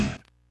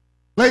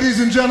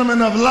Ladies and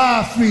gentlemen of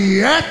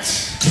Lafayette.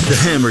 The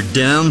Hammered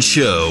Down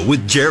Show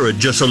with Jared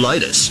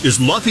Jussolitis is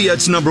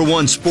Lafayette's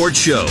 #1 sports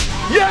show.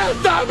 Yes,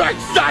 I'm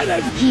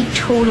excited! He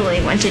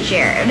totally went to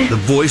Jared. The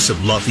voice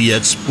of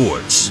Lafayette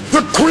sports.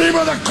 The cream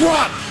of the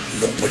crop.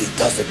 Nobody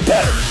does it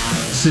better.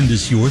 Send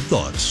us your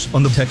thoughts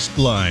on the text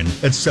line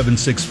at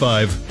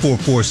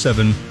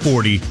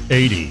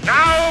 765-447-4080.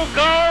 Now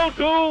go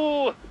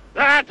to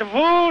that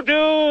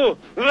voodoo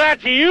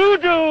that you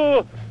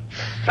do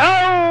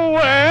so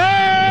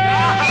well.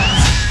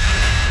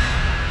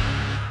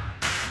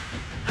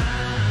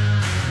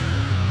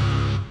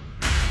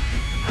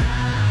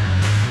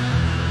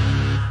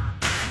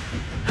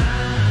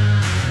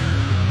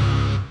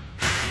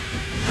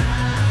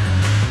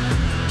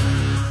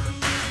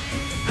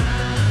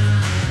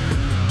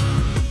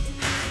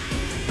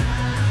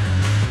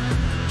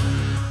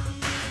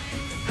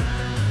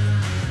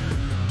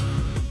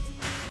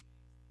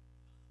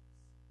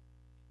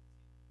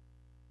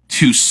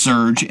 To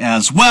Surge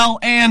as well.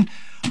 And,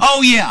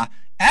 oh yeah,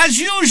 as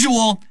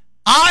usual,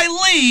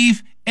 I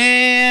leave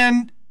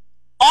and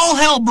all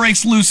hell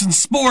breaks loose in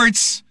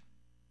sports.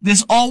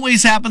 This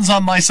always happens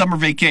on my summer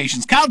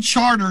vacations. Kyle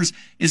Charters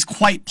is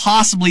quite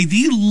possibly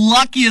the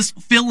luckiest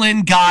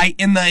fill-in guy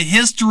in the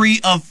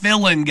history of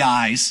fill-in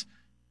guys.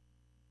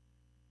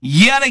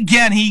 Yet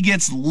again, he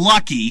gets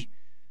lucky.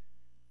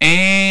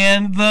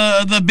 And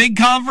the big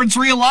conference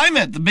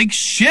realignment, the big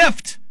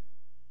shift,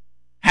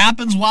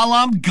 happens while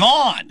I'm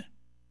gone.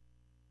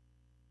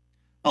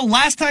 Oh,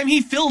 last time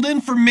he filled in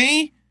for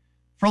me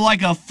for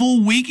like a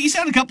full week, he's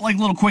had a couple like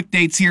little quick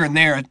dates here and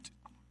there,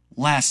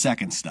 last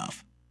second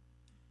stuff.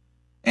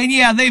 And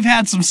yeah, they've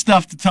had some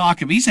stuff to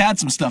talk about. He's had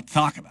some stuff to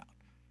talk about.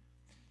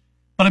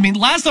 But I mean,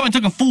 last time I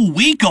took a full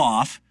week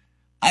off,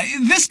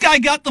 this guy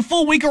got the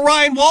full week of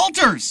Ryan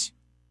Walters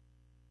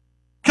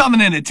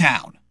coming into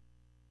town.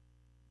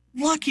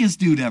 Luckiest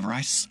dude ever,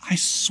 I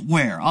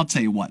swear. I'll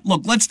tell you what.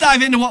 Look, let's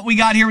dive into what we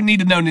got here with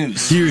Need to Know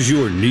News. Here's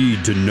your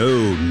Need to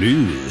Know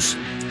News.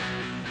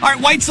 All right,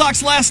 White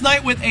Sox last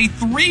night with a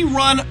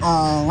 3-run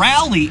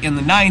rally in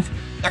the 9th.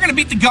 They're going to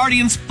beat the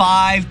Guardians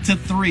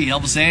 5-3.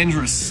 Elvis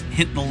Andrus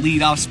hit the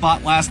leadoff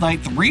spot last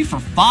night, 3 for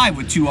 5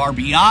 with 2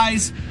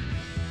 RBIs.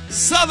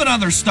 7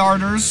 other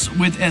starters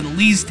with at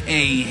least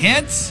a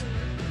hit.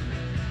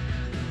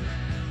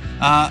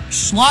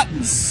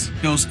 Schlottens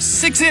goes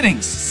 6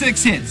 innings,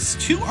 6 hits,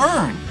 2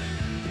 earned,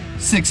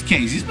 6 Ks.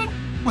 He's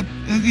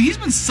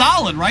been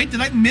solid, right? Did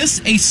I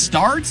miss a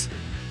start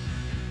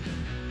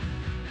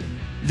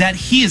that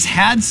he has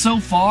had so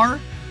far?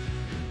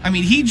 I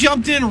mean, he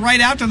jumped in right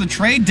after the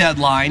trade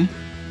deadline,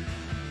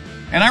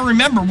 and I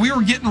remember we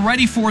were getting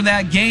ready for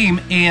that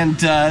game,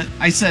 and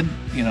I said,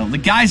 you know, the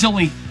guy's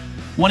only,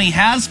 when he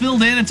has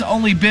filled in, it's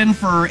only been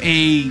for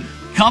a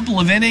couple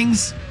of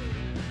innings.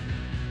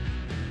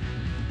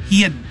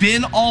 He had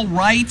been all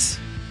right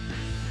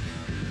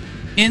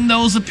in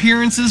those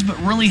appearances, but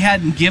really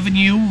hadn't given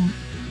you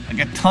like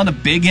a ton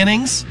of big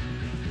innings.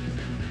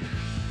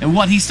 And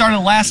what, he started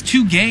the last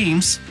 2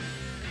 games,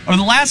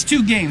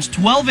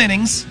 12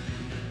 innings,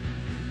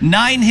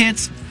 9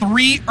 hits,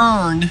 3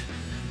 earned,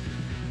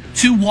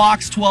 2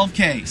 walks, 12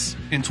 Ks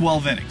in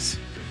 12 innings.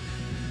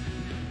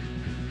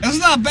 That's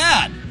not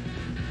bad.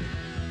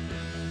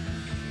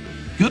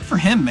 Good for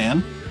him,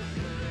 man.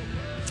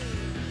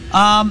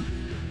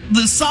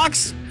 The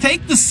Sox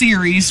take the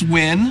series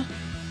win,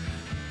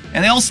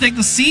 and they also take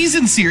the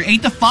season series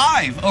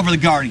 8-5 over the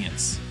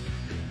Guardians.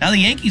 Now the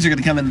Yankees are going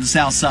to come into the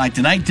South Side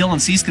tonight.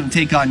 Dylan Cease going to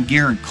take on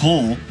Garrett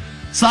Cole.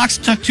 Sox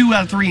took 2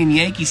 out of 3 in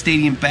Yankee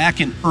Stadium back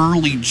in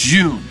early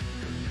June.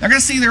 They're going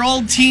to see their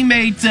old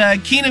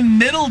teammate Keenan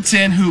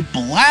Middleton, who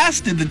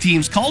blasted the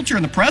team's culture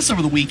in the press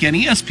over the weekend.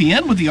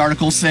 ESPN with the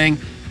article saying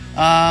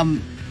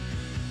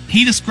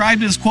he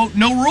described it as, quote,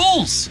 no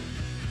rules.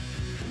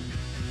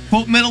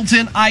 Quote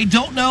Middleton, I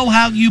don't know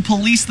how you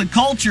police the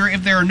culture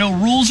if there are no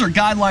rules or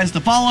guidelines to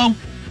follow,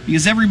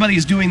 because everybody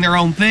is doing their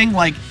own thing.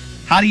 Like,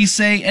 how do you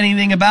say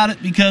anything about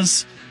it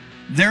because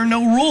there are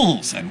no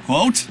rules, end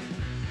quote.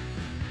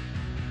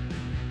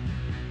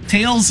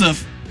 Tales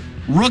of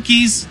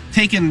rookies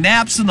taking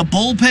naps in the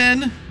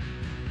bullpen,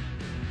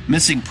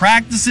 missing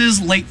practices,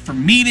 late for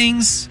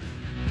meetings,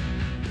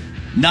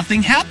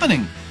 nothing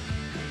happening.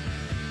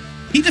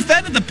 He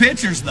defended the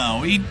pitchers,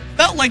 though. He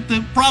felt like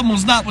the problem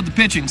was not with the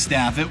pitching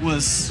staff. It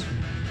was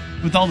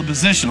with all the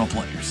positional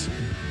players.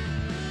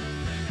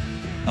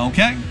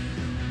 Okay.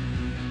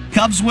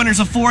 Cubs winners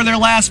of 4 of their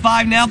last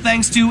 5 now,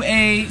 thanks to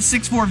a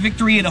 6-4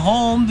 victory at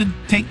home to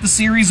take the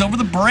series over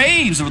the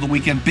Braves over the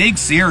weekend. Big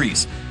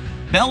series.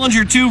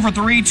 Bellinger 2 for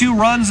 3, 2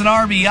 runs, and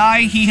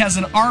RBI. He has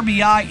an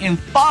RBI in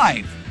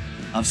 5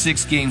 of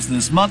 6 games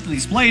this month that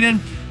he's played in.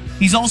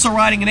 He's also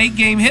riding an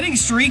 8-game hitting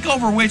streak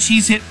over which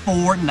he's hit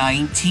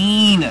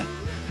 .419.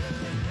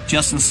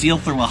 Justin Steele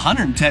threw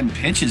 110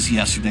 pitches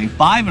yesterday,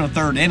 5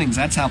 1/3 innings.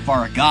 That's how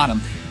far it got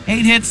him.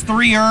 8 hits,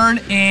 3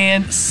 earned,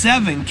 and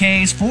 7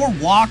 Ks. 4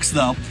 walks,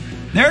 though.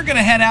 They're going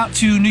to head out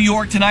to New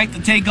York tonight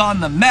to take on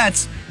the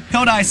Mets.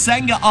 Kodai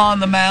Senga on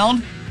the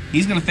mound.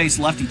 He's going to face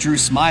lefty Drew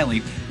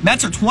Smiley.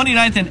 Mets are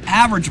 29th in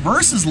average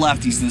versus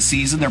lefties this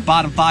season. They're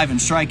bottom 5 in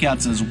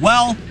strikeouts as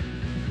well.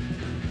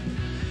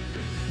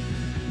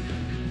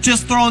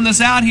 Just throwing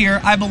this out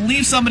here, I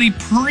believe somebody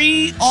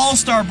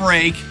pre-All-Star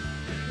break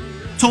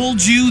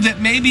told you that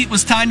maybe it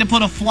was time to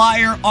put a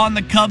flyer on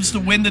the Cubs to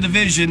win the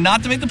division,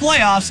 not to make the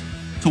playoffs,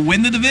 to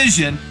win the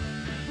division.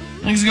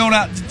 I think it's going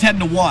out to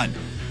 10-1.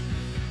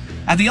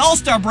 At the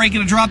All-Star break,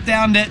 it dropped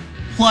down to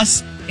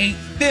plus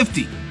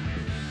 850.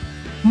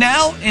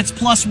 Now it's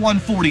plus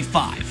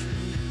 145.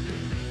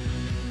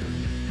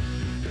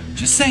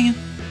 Just saying.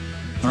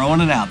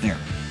 Throwing it out there.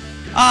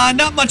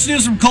 Not much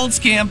news from Colts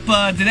camp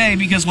today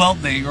because, well,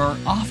 they are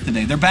off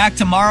today. They're back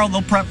tomorrow.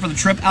 They'll prep for the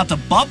trip out to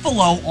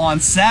Buffalo on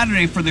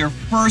Saturday for their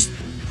first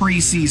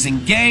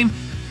preseason game.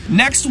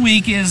 Next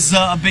week is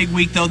a big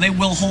week, though. They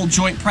will hold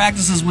joint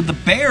practices with the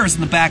Bears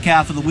in the back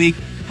half of the week.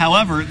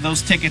 However,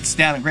 those tickets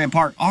down at Grand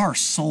Park are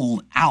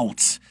sold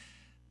out,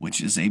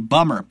 which is a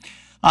bummer.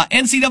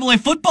 NCAA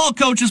football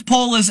coaches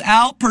poll is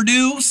out.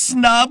 Purdue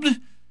snubbed.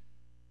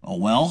 Oh,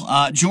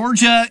 well.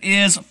 Georgia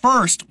is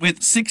first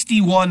with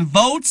 61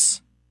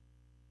 votes.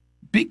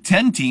 Big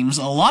Ten teams,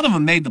 a lot of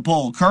them made the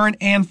poll, current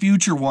and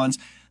future ones.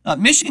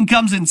 Michigan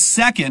comes in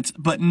second,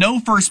 but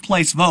no first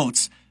place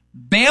votes.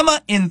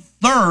 Bama in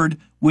third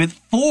with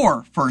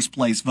 4 first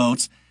place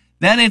votes.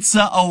 Then it's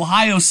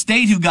Ohio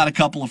State who got a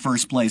couple of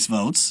first place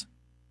votes.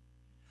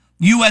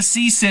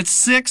 USC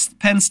sits 6th,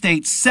 Penn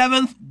State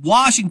 7th,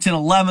 Washington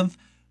 11th,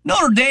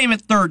 Notre Dame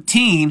at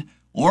 13,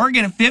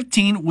 Oregon at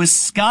 15,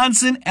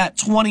 Wisconsin at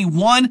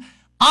 21,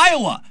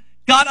 Iowa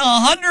got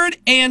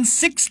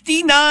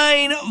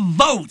 169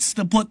 votes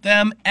to put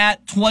them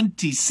at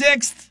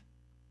 26th.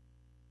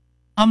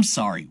 I'm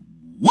sorry,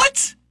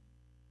 what?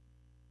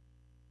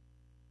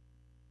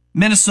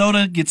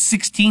 Minnesota gets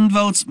 16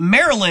 votes.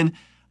 Maryland,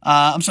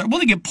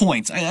 they get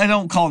points. I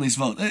don't call these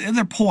votes.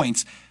 They're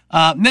points.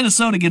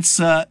 Minnesota gets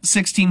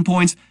 16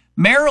 points.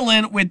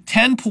 Maryland with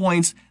 10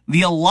 points.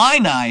 The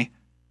Illini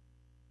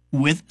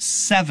with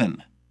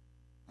 7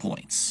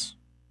 points.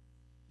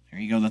 There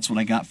you go. That's what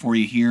I got for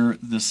you here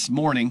this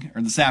morning,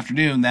 or this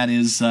afternoon. That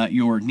is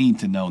your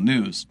need-to-know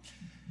news.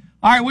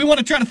 All right, we want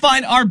to try to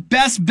find our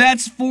best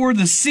bets for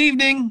this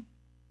evening.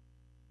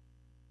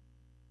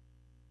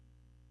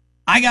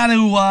 I got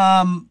to,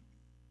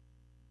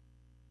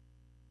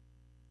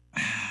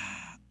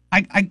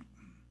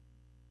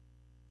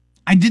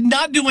 I did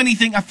not do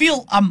anything. I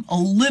feel I'm a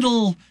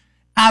little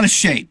out of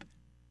shape.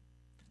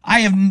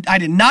 I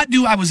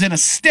was in a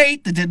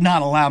state that did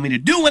not allow me to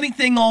do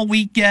anything all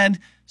weekend,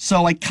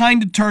 so I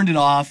kind of turned it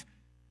off.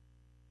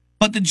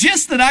 But the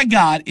gist that I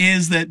got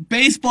is that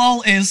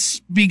baseball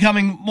is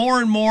becoming more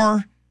and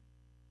more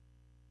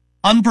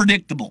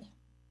unpredictable.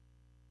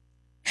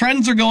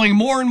 Trends are going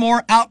more and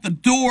more out the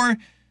door.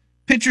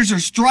 Pitchers are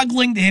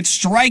struggling to hit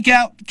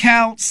strikeout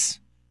counts.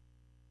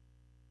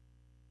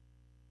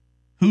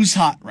 Who's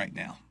hot right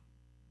now?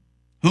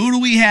 Who do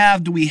we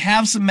have? Do we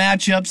have some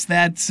matchups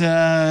that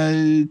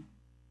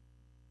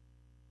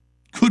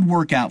could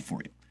work out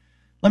for you?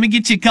 Let me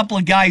get you a couple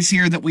of guys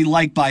here that we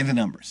like by the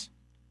numbers.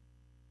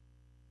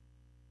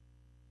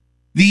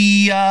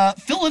 The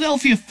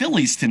Philadelphia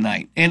Phillies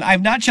tonight, and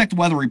I've not checked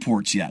weather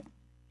reports yet.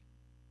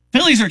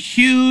 Phillies are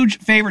huge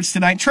favorites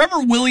tonight.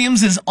 Trevor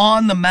Williams is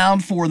on the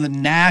mound for the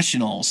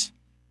Nationals.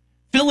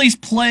 Phillies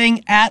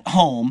playing at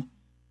home.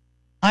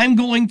 I'm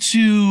going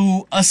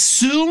to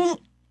assume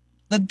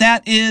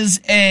that is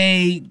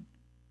a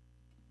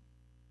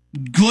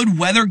good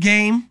weather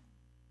game.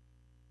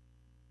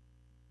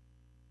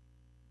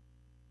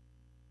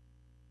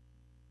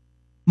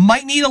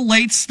 Might need a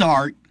late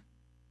start.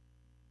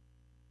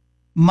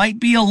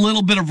 Might be a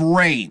little bit of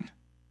rain.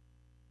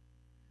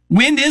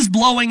 Wind is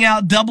blowing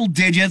out double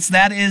digits.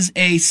 That is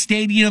a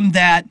stadium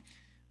that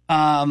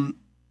the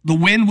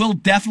wind will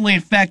definitely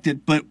affect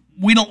it, but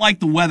we don't like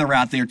the weather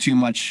out there too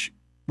much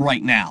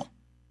right now.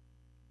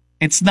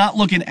 It's not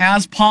looking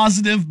as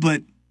positive,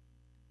 but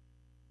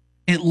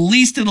at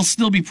least it'll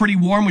still be pretty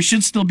warm. We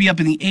should still be up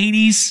in the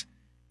 80s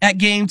at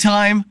game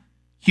time.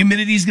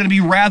 Humidity is going to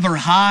be rather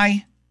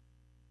high.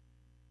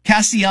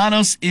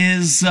 Castellanos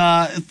is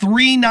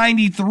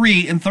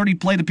 393 in 30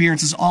 plate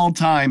appearances all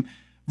time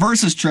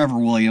versus Trevor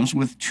Williams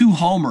with 2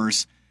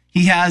 homers.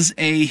 He has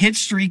a hit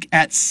streak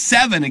at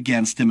 7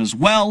 against him as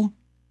well.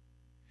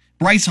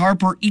 Bryce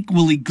Harper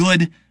equally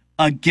good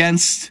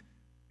against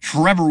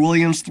Trevor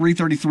Williams,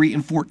 333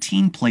 in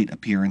 14 plate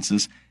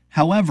appearances.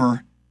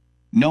 However,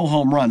 no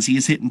home runs. He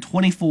is hitting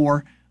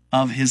 24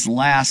 of his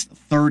last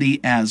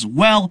 30 as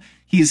well.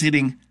 He is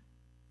hitting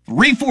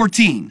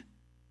 314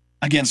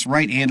 against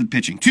right-handed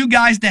pitching. 2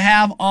 guys to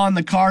have on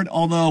the card,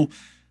 although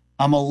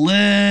I'm a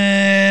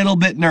little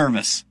bit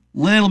nervous.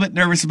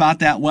 About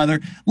that weather.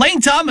 Lane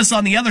Thomas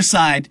on the other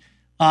side,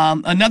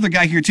 another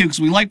guy here too,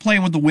 because we like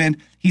playing with the wind.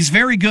 He's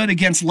very good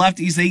against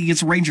lefties. He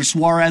gets Ranger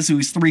Suarez, who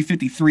he's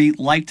 353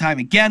 lifetime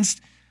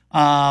against,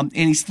 and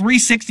he's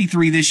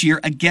 363 this year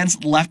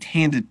against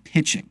left-handed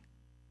pitching.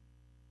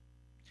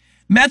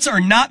 Mets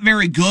are not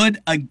very good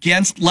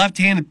against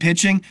left-handed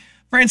pitching.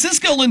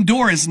 Francisco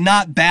Lindor is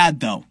not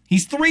bad, though.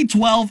 He's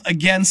 312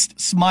 against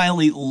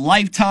Smiley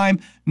lifetime.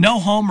 No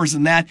homers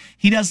in that.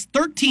 He does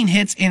 13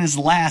 hits in his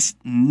last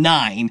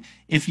 9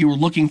 if you were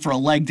looking for a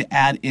leg to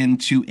add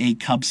into a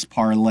Cubs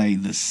parlay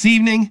this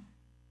evening.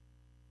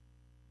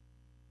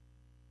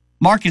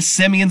 Marcus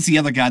Semion's the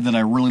other guy that I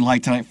really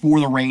like tonight for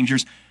the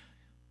Rangers.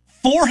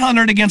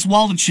 400 against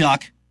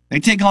Waldichuk. They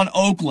take on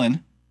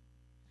Oakland.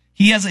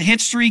 He has a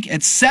hit streak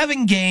at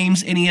 7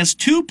 games, and he has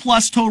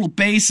 2+ total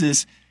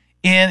bases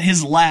in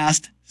his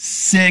last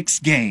 6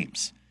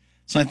 games.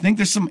 So I think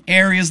there's some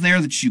areas there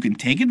that you can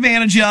take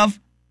advantage of.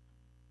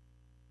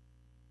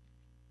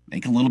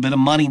 Make a little bit of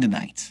money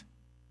tonight.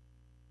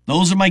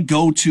 Those are my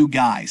go-to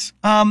guys.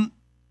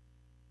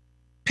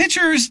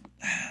 Pitchers,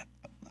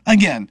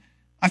 again,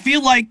 I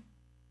feel like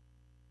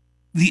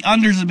the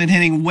unders have been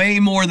hitting way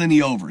more than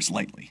the overs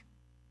lately.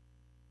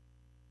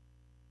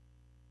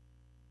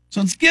 So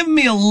it's given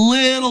me a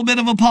little bit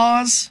of a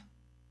pause.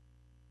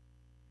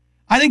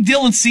 I think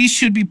Dylan Cease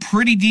should be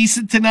pretty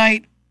decent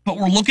tonight, but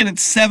we're looking at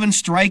 7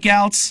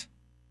 strikeouts.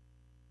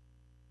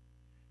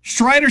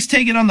 Strider's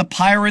taking on the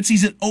Pirates.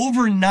 He's at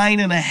over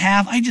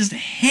 9.5. I just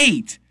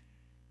hate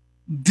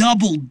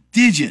double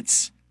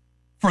digits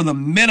for the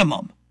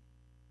minimum.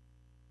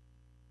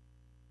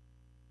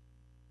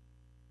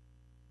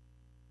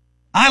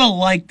 I don't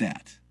like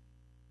that.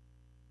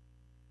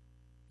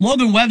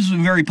 Logan Webb's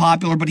been very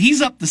popular, but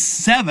he's up to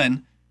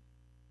 7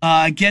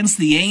 against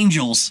the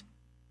Angels.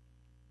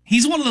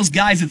 He's one of those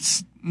guys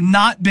that's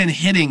not been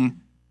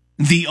hitting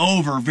the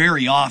over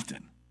very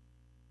often.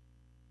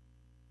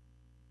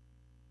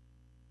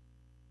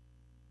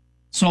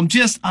 So I'm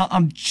just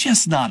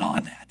not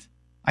on that.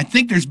 I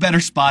think there's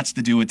better spots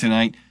to do it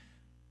tonight.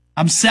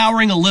 I'm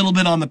souring a little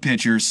bit on the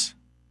pitchers.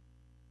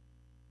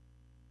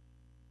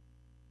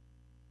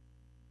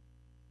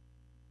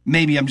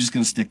 Maybe I'm just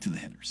going to stick to the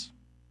hitters.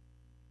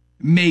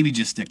 Maybe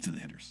just stick to the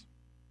hitters.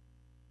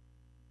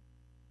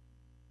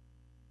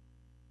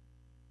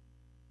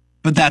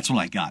 But that's what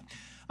I got.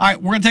 All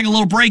right, we're going to take a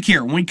little break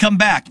here. When we come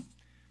back,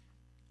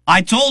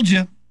 I told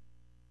you,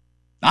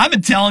 I've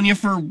been telling you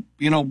for,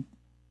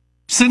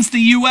 since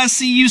the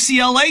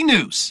USC-UCLA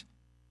news,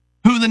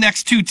 who the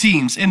next 2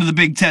 teams into the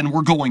Big Ten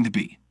were going to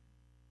be.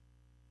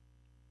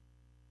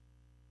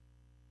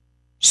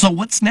 So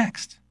what's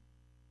next?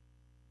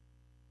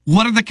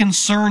 What are the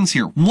concerns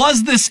here?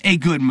 Was this a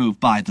good move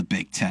by the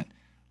Big Ten?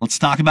 Let's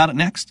talk about it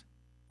next.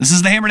 This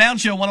is the Hammer Down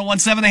Show,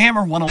 1017 The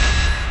Hammer.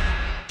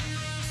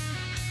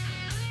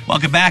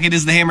 Welcome back. It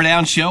is the Hammer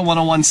Down Show,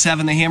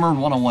 1017 The Hammer,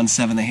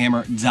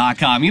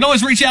 1017thehammer.com. You can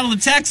always reach out on the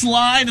text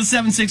line to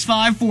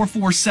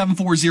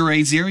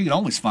 765-447-4080. You can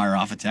always fire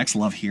off a text.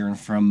 Love hearing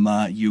from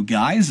you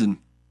guys. And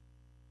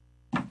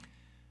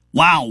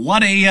wow,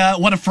 what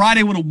a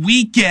Friday, what a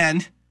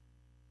weekend.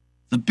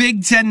 The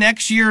Big Ten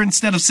next year,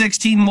 instead of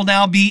 16, will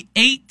now be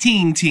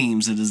 18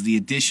 teams. It is the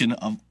addition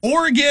of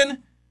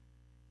Oregon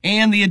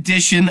and the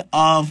addition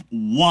of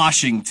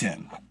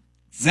Washington.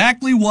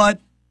 Exactly what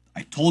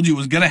I told you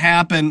was going to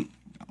happen.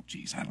 Oh,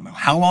 geez, I don't know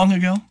how long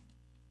ago.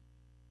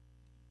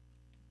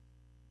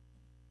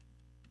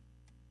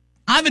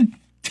 I've been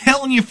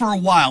telling you for a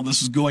while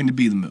this is going to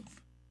be the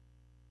move.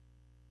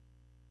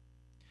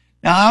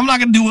 Now, I'm not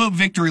going to do a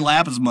victory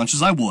lap as much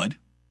as I would.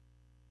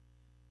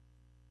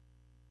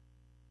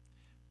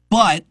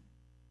 But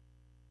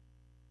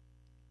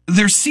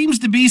there seems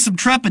to be some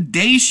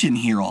trepidation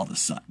here all of a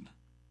sudden,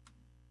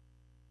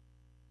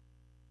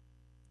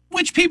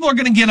 which people are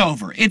going to get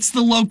over. It's the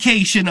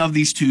location of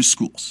these 2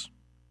 schools.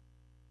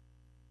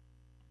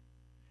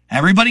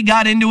 Everybody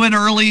got into it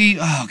early.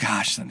 Oh,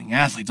 gosh, sending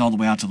athletes all the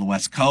way out to the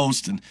West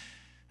Coast. And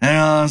then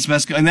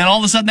all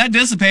of a sudden that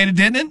dissipated,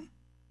 didn't it?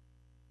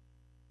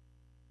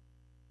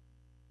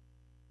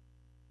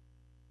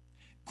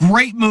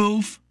 Great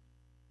move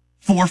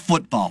for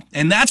football.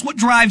 And that's what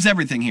drives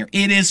everything here.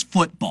 It is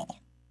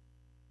football.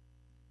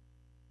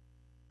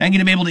 I'm going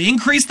to be able to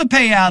increase the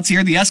payouts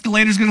here. The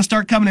escalator's going to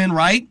start coming in,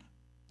 right?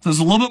 So there's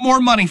a little bit more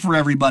money for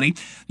everybody.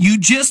 You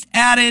just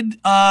added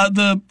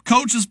the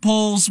coaches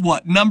polls,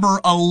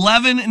 number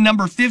 11 and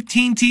number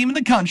 15 team in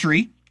the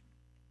country.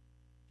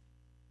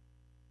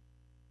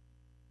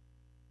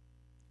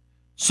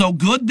 So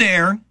good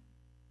there.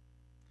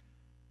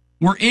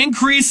 We're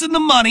increasing the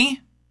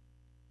money.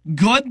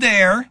 Good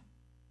there.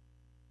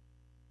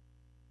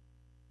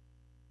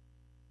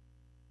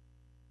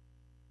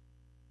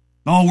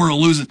 Oh, we're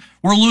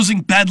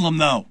losing Bedlam,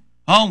 though.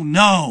 Oh,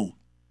 no.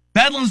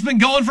 Bedlam's been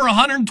going for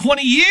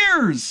 120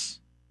 years.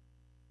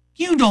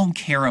 You don't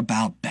care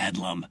about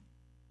Bedlam.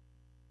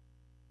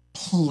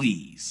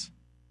 Please.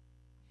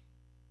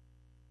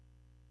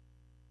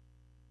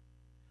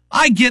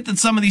 I get that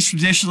some of these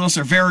traditionalists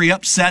are very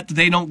upset that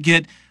they don't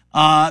get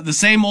the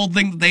same old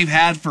thing that they've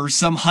had for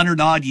some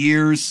 100-odd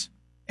years.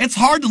 It's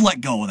hard to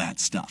let go of that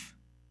stuff.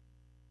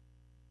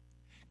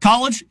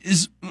 College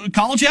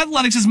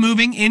athletics is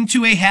moving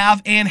into a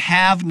have and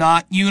have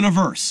not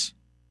universe.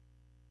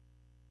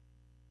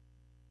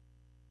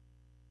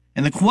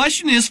 And the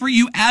question is for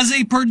you as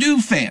a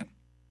Purdue fan,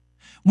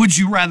 would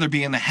you rather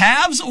be in the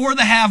haves or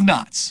the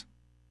have-nots?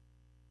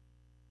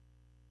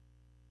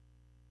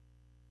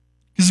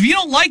 Because if you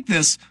don't like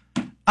this,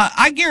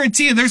 I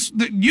guarantee you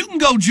you can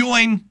go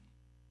join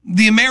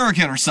the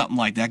American or something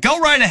like that. Go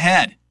right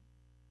ahead.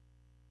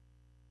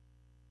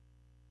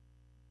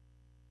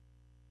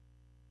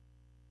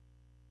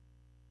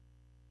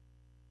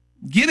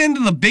 Get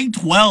into the Big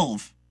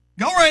 12.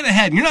 Go right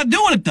ahead. You're not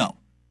doing it, though.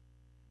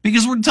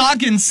 Because we're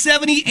talking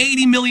 $70,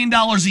 $80 million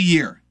a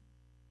year.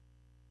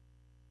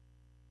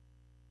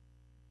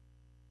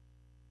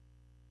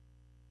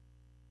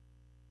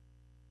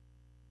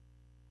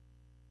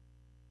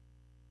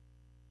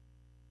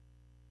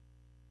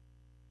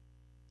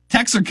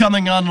 Texts are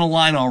coming on the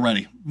line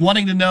already,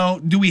 wanting to know,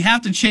 do we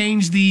have to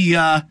change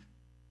the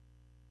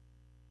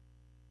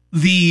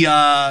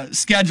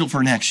schedule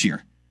for next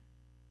year?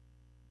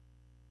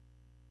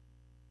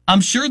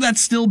 I'm sure that's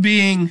still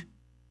being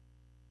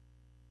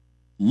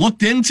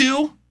looked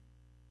into.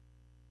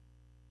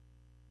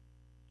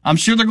 I'm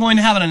sure they're going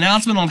to have an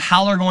announcement on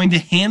how they're going to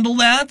handle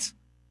that.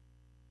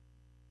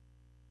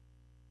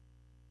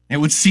 It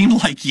would seem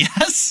like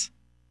yes.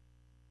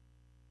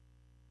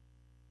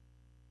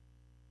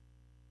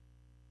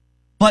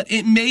 But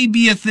it may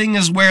be a thing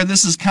as where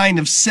this is kind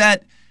of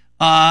set.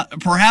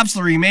 Perhaps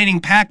the remaining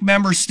PAC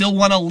members still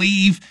want to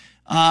leave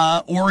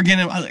Oregon.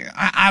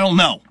 I don't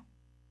know.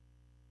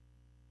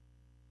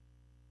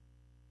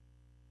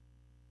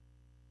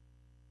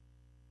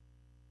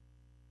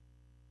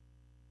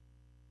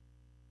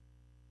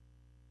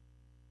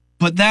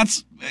 But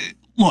that's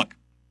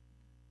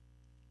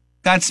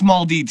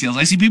small details.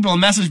 I see people on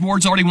message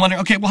boards already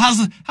wondering, okay, well, how's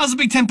the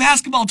Big Ten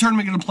basketball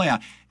tournament going to play out?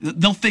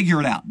 They'll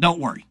figure it out. Don't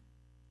worry.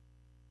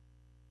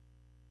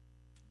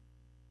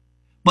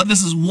 But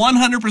this is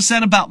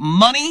 100% about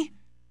money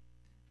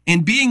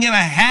and being in a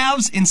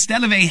haves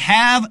instead of a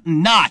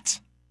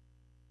have-not.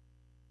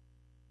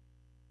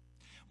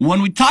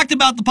 When we talked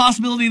about the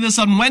possibility of this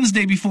on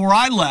Wednesday before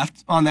I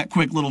left on that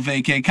quick little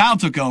vacay, Kyle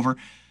took over.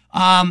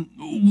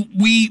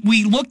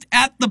 We looked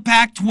at the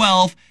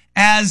Pac-12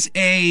 as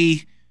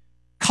a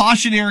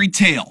cautionary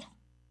tale.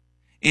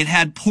 It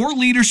had poor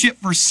leadership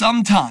for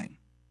some time.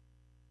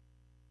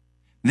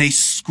 They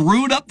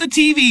screwed up the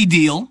TV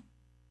deal.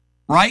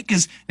 Right?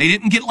 Because they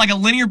didn't get like a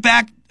linear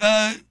back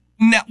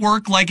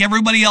network like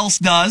everybody else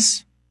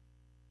does.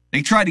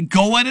 They tried to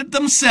go at it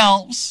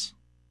themselves.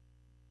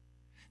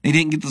 They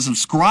didn't get the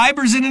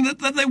subscribers in it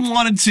that they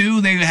wanted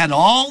to. They had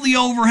all the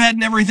overhead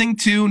and everything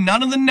too.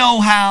 None of the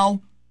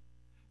know-how.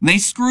 They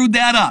screwed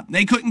that up.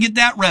 They couldn't get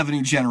that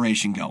revenue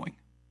generation going.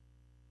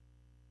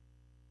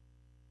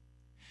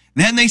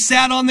 Then they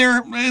sat on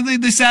their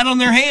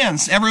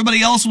hands.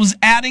 Everybody else was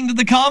adding to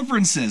the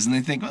conferences, and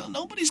they think, well,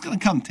 nobody's going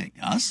to come take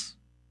us.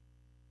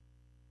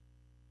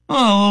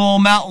 Oh, little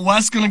Mountain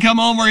West going to come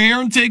over here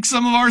and take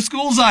some of our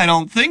schools? I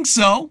don't think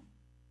so.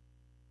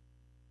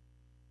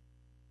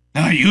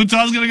 Now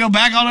Utah's going to go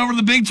back on over to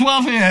the Big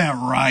 12?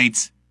 Yeah,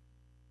 right.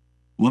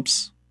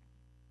 Whoops.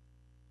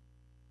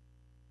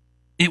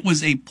 It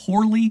was a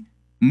poorly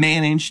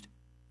managed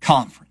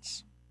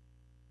conference.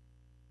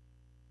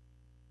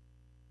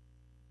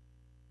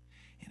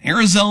 And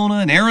Arizona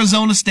and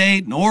Arizona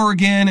State and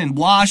Oregon and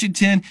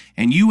Washington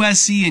and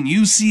USC and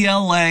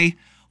UCLA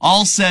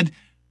all said,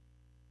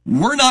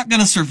 we're not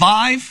going to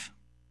survive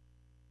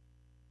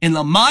in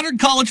the modern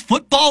college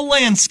football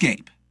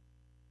landscape,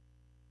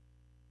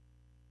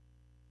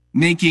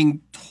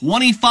 making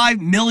 $25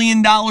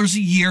 million a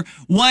year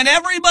when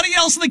everybody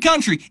else in the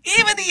country,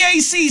 even the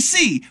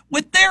ACC,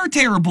 with their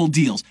terrible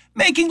deals,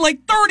 making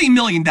like $30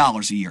 million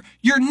a year.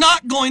 You're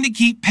not going to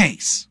keep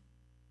pace.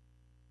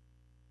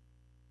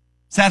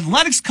 So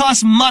athletics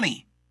cost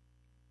money.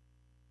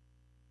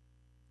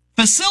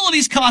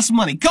 Facilities cost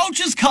money.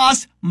 Coaches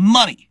cost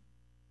money.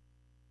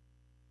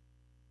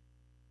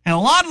 And a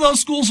lot of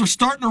those schools are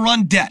starting to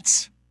run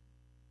debts.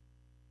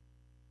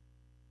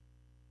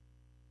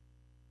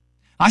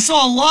 I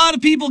saw a lot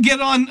of people get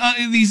on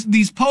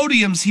these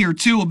podiums here,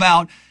 too,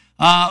 about,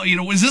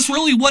 is this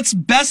really what's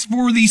best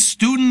for these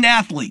student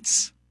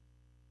athletes?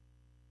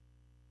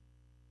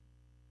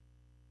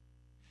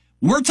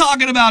 We're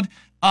talking about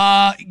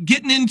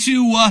getting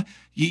into,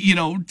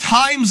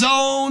 time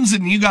zones,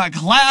 and you got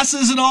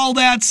classes and all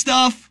that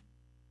stuff.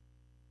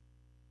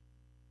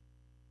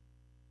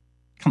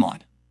 Come on.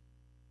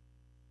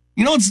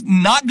 You know what's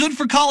not good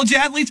for college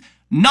athletes?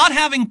 Not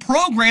having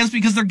programs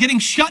because they're getting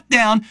shut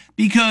down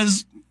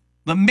because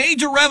the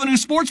major revenue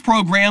sports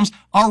programs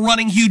are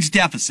running huge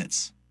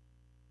deficits.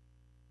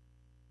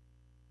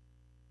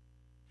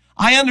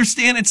 I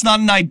understand it's not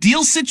an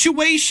ideal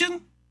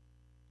situation,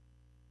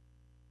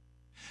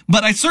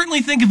 but I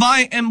certainly think if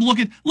I am look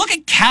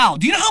at Cal.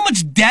 Do you know how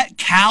much debt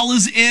Cal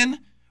is in?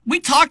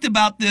 We talked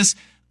about this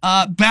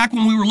back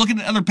when we were looking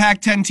at other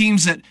Pac-10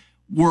 teams that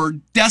were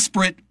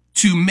desperate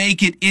to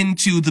make it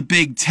into the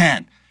Big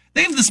Ten.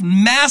 They have this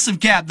massive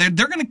gap. They're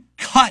going to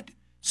cut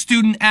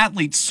student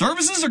athlete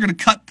services. They're going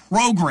to cut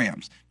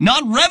programs,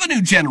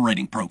 non-revenue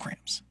generating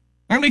programs.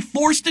 They're going to be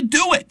forced to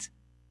do it.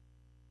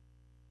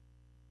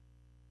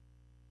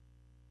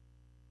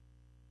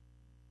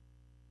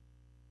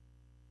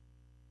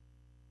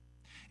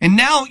 And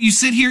now you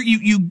sit here,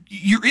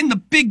 you're in the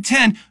Big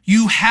Ten.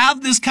 You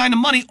have this kind of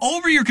money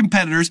over your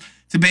competitors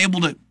to be able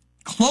to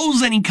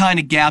close any kind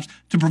of gaps,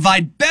 to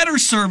provide better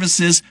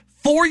services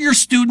for your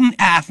student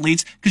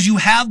athletes because you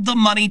have the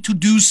money to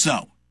do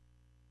so.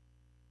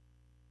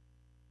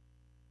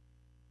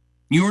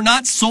 You are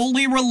not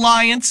solely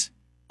reliant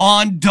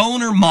on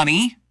donor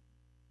money.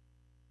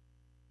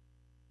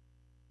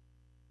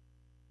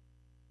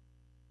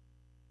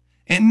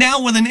 And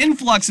now with an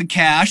influx of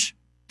cash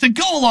to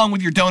go along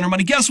with your donor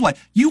money, guess what?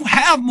 You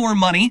have more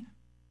money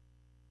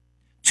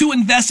to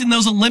invest in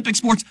those Olympic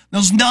sports,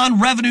 those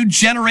non-revenue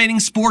generating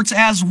sports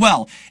as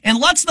well. And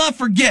let's not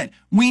forget,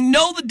 we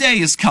know the day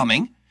is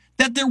coming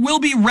that there will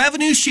be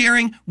revenue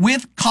sharing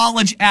with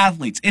college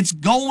athletes. It's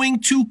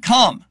going to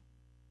come.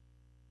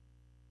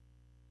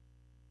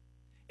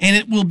 And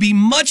it will be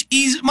much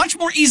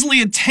more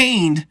easily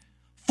attained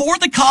for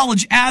the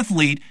college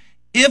athlete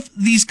if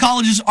these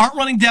colleges aren't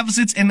running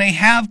deficits and they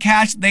have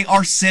cash they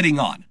are sitting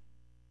on.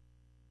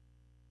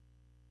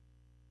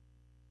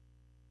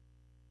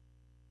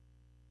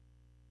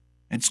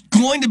 It's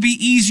going to be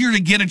easier to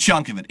get a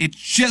chunk of it. It's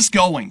just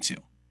going to.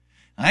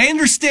 I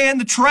understand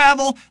the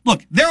travel.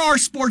 Look, there are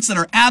sports that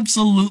are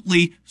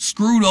absolutely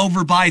screwed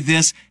over by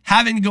this,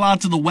 having to go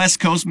out to the West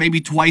Coast maybe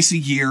twice a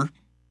year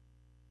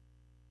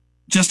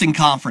just in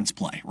conference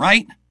play,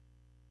 right?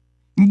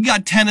 You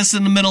got tennis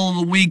in the middle of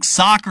the week,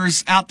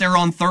 soccer's out there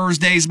on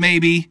Thursdays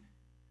maybe,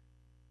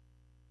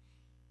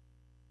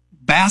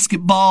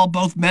 basketball,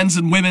 both men's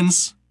and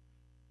women's.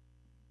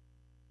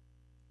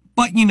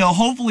 But,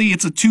 hopefully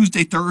it's a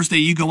Tuesday, Thursday,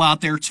 you go out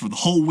there, it's for the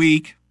whole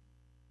week.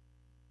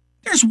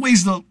 There's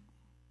ways to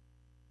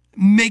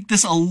make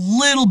this a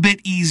little bit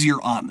easier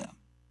on them.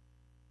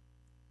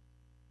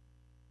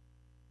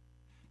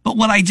 But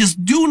what I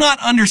just do not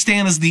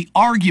understand is the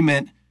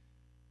argument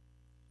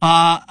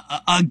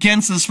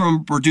against this from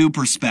a Purdue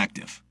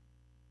perspective.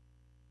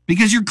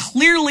 Because you're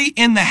clearly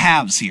in the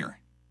haves here.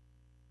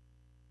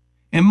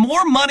 And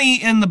more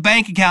money in the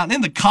bank account and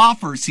in the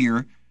coffers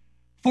here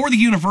for the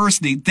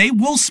university, they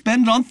will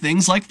spend on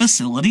things like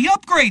facility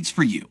upgrades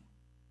for you.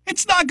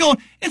 It's not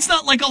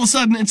like all of a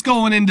sudden it's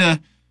going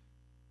into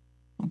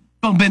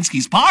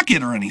Bobinsky's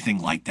pocket or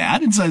anything like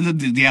that. It's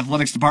the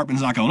athletics department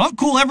is not going, oh,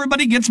 cool,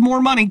 everybody gets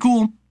more money,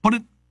 cool,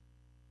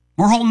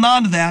 we're holding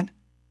on to that.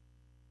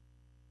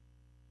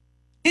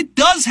 It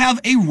does have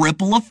a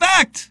ripple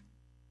effect.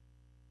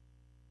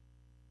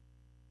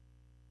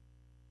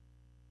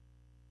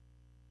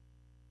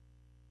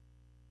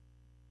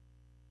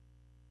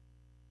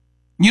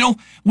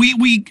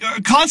 We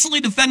are constantly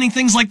defending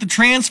things like the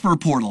transfer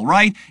portal,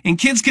 right? And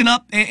kids can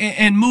up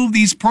and move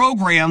these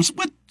programs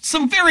with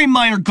some very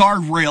minor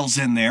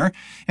guardrails in there.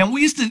 And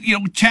we used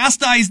to,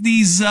 chastise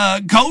these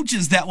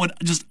coaches that would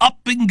just up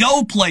and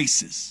go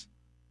places.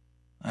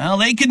 Well,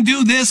 they can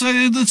do this.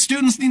 The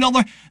students,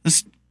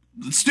 the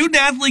student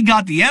athlete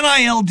got the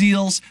NIL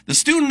deals. The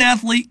student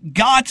athlete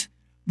got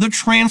the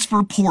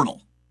transfer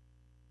portal.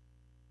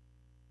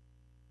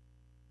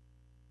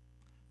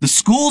 The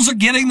schools are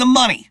getting the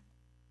money.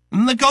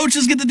 And the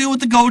coaches get to do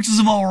what the coaches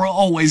have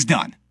always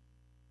done.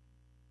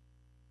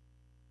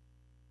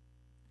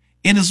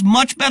 It is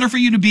much better for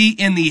you to be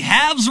in the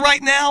haves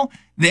right now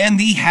than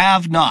the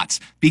have-nots.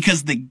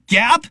 Because the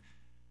gap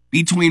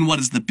between what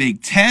is the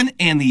Big Ten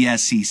and the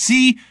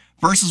SEC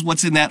versus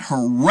what's in that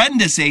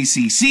horrendous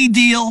ACC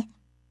deal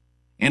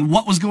and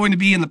what was going to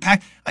be in the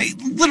Pac.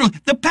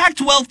 The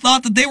Pac-12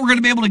 thought that they were going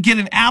to be able to get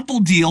an Apple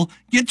deal,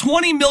 get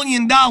 $20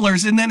 million,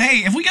 and then,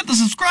 hey, if we get the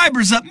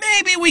subscribers up,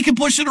 maybe we can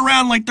push it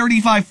around like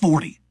 35,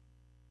 40.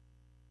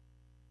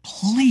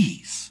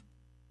 Please.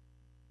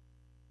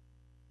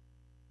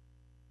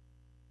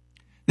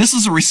 This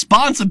is a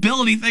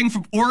responsibility thing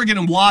from Oregon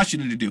and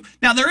Washington to do.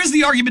 Now, there is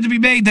the argument to be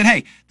made that,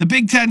 hey, the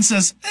Big Ten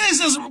says,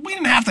 we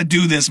didn't have to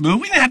do this move.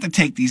 We didn't have to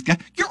take these guys.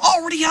 You're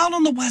already out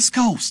on the West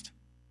Coast.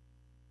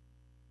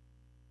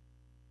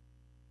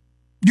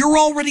 You're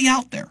already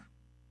out there.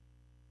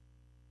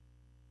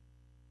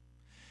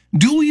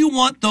 Do you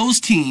want those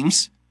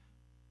teams,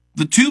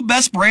 the two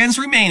best brands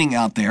remaining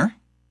out there,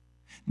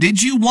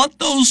 did you want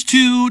those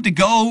two to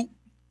go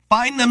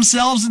find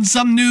themselves in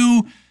some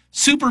new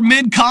super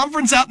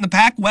mid-conference out in the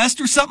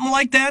Pac-West or something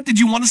like that? Did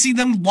you want to see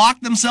them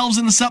lock themselves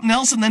into something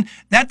else and then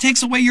that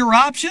takes away your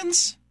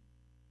options?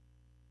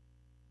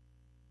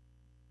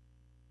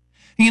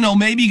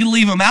 Maybe you can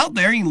leave them out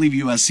there. You can leave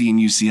USC and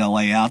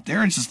UCLA out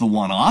there. It's just the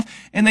one-off.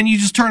 And then you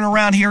just turn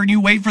around here and you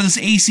wait for this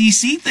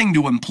ACC thing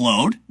to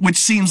implode, which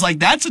seems like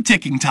that's a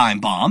ticking time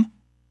bomb.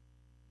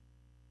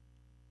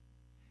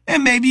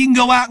 And maybe you can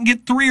go out and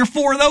get 3 or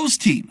 4 of those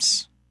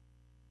teams.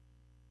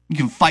 You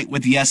can fight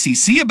with the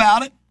SEC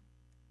about it.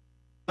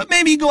 But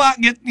maybe you go out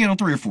and get,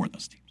 3 or 4 of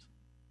those teams.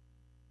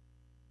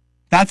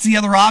 That's the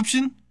other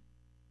option.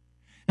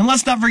 And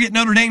let's not forget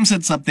Notre Dame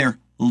sits up there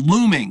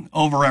looming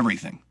over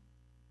everything.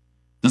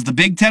 Does the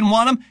Big Ten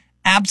want them?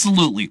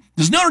 Absolutely.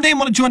 Does Notre Dame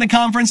want to join a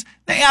conference?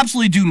 They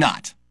absolutely do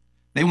not.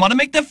 They want to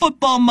make that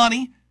football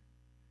money.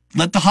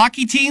 Let the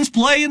hockey teams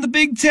play in the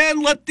Big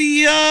Ten. Let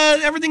the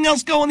everything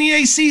else go in the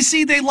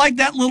ACC. They like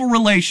that little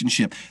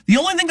relationship. The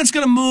only thing that's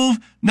going to move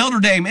Notre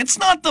Dame, it's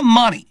not the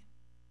money.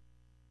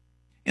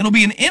 It'll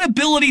be an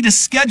inability to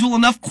schedule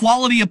enough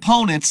quality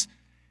opponents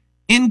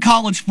in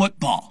college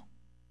football.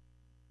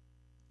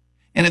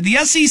 And if the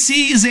SEC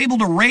is able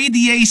to raid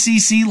the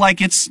ACC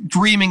like it's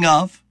dreaming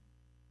of,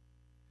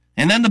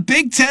 and then the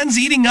Big Ten's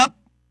eating up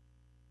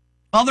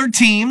other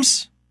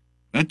teams,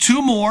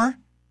 2 more,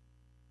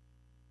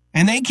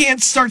 and they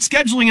can't start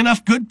scheduling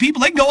enough good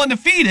people. They can go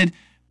undefeated,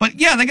 but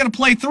yeah, they got to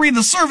play 3 of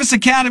the service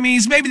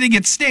academies. Maybe they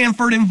get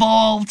Stanford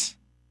involved.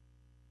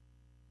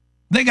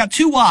 They got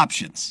 2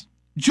 options.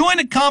 Join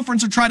a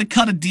conference or try to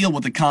cut a deal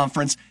with the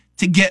conference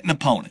to get an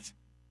opponent.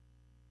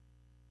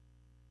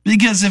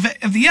 Because if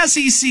the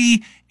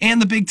SEC and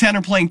the Big Ten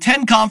are playing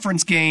 10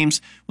 conference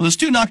games with those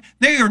 2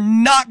 they are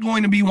not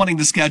going to be wanting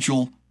to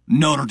schedule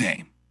Notre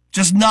Dame.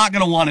 Just not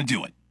going to want to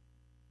do it.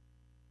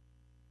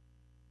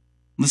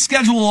 The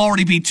schedule will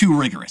already be too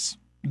rigorous.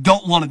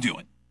 Don't want to do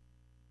it.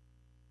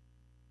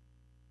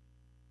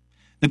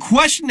 The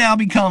question now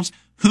becomes,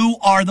 who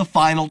are the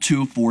final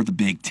 2 for the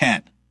Big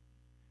Ten?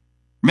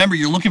 Remember,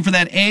 you're looking for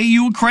that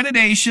AAU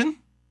accreditation.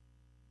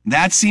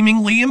 That's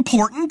seemingly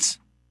important.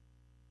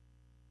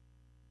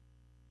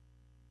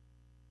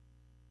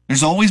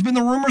 There's always been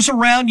the rumors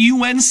around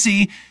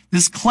UNC,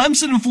 this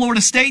Clemson and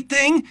Florida State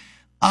thing.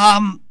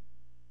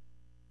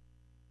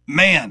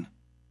 Man.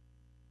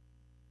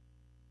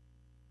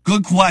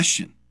 Good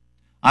question.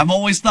 I've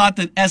always thought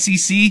that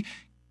SEC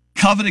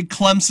coveted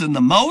Clemson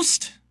the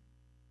most.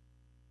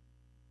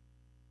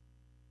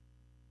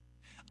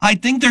 I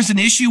think there's an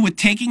issue with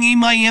taking a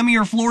Miami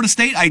or Florida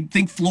State. I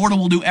think Florida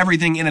will do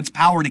everything in its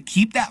power to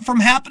keep that from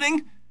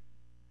happening.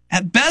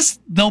 At best,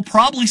 they'll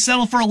probably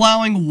settle for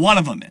allowing one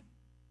of them in.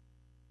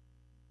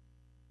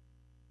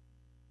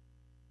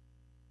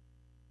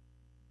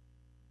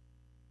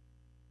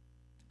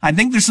 I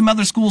think there's some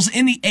other schools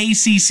in the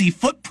ACC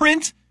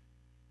footprint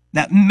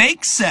that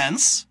make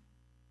sense,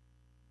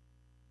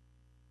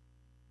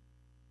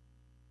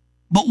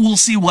 but we'll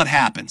see what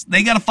happens.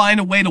 They got to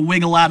find a way to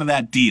wiggle out of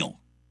that deal.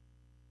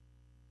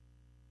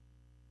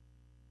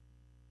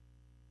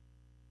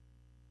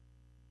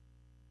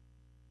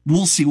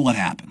 We'll see what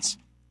happens.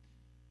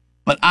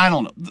 But I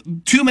don't know.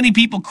 Too many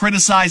people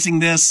criticizing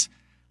this.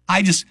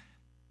 I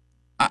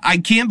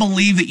can't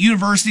believe that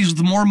universities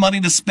with more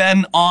money to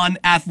spend on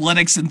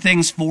athletics and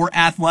things for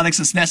athletics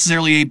is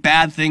necessarily a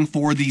bad thing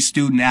for the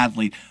student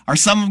athlete. Are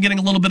some of them getting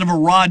a little bit of a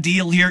raw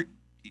deal here?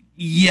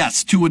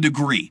 Yes, to a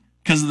degree,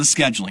 because of the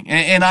scheduling.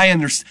 And I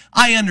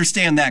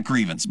understand that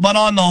grievance. But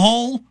on the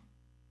whole,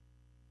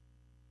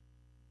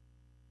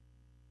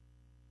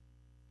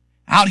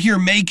 out here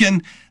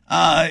making,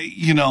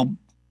 20,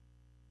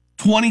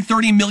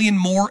 30 million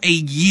more a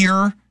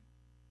year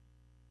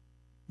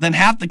than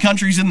half the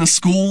country's in the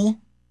school,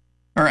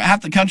 or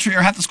half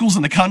the schools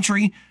in the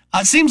country.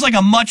 It seems like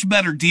a much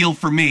better deal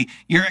for me.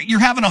 You're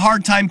having a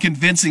hard time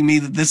convincing me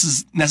that this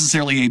is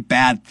necessarily a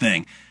bad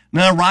thing.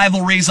 Now,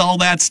 rivalries, all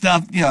that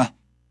stuff, yeah,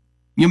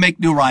 you make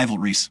new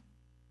rivalries.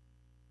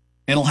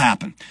 It'll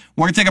happen.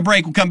 We're going to take a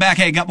break. We'll come back.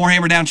 Hey, got more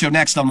Hammer Down Show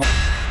next on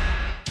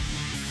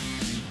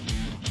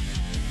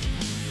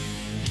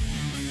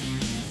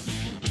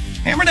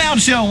Hammer Down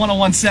Show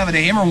 1017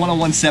 The Hammer,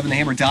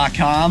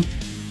 1017thehammer.com.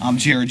 I'm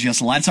Jared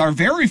Jessel. That's our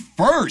very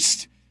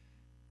first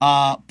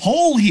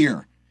poll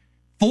here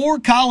for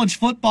college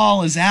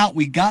football is out.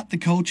 We got the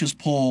coaches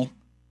poll.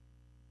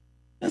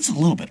 That's a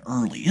little bit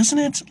early, isn't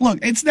it? Look,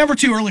 it's never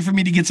too early for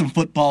me to get some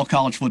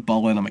college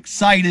football in. I'm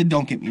excited.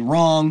 Don't get me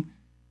wrong.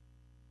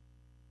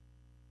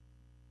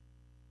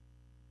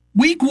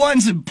 Week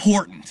 1's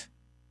important.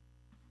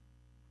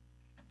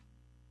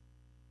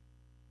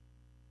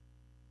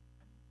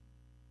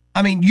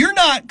 I mean, you're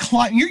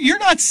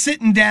not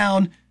sitting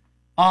down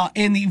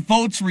in the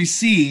votes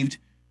received,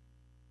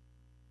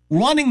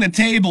 running the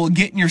table and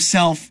getting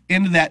yourself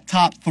into that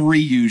top 3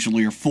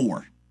 usually, or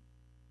 4.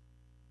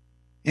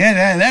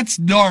 Yeah, that's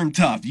darn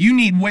tough. You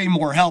need way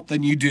more help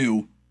than you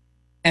do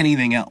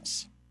anything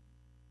else.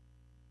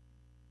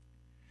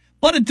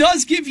 But it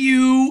does give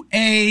you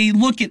a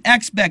look at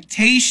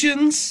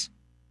expectations.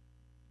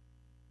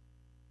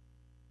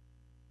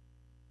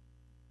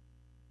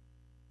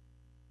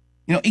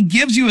 It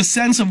gives you a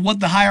sense of what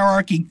the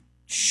hierarchy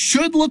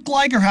should look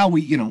like, or how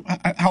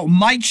it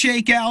might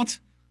shake out.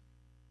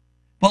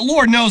 But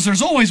Lord knows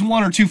there's always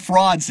 1 or 2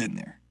 frauds in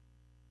there.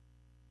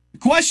 The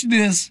question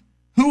is,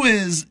 who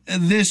is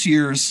this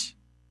year's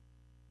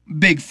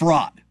big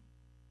fraud?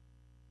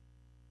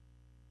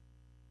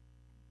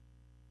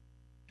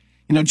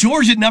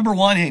 Georgia at number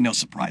 1, hey, no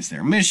surprise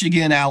there.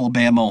 Michigan,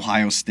 Alabama,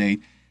 Ohio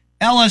State.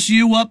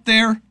 LSU up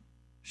there.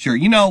 Sure,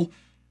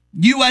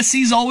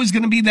 USC's always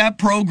going to be that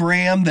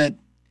program that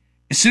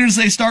as soon as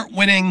they start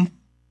winning,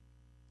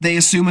 they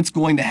assume it's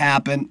going to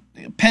happen.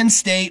 Penn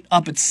State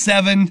up at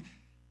 7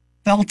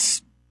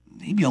 felt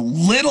maybe a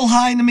little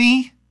high to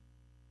me.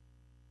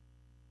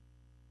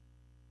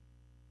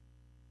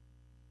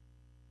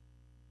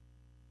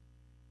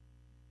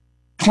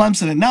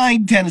 Clemson at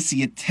 9,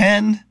 Tennessee at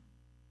 10.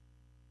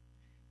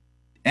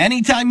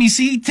 Anytime you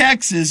see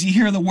Texas, you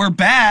hear that we're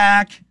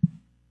back,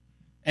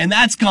 and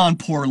that's gone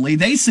poorly.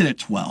 They sit at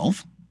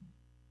 12.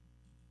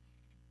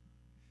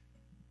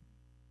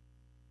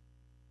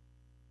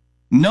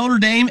 Notre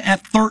Dame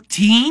at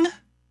 13.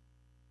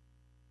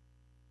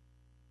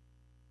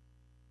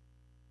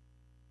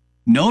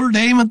 Notre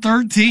Dame at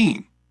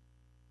 13.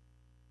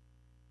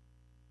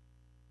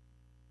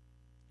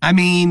 I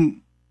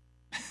mean,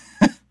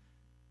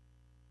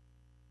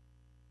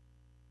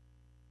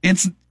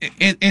 it's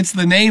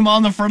the name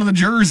on the front of the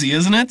jersey,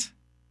 isn't it?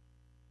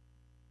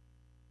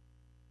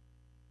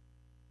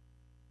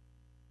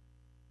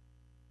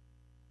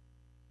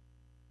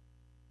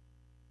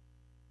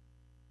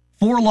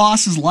 Four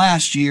losses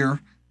last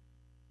year.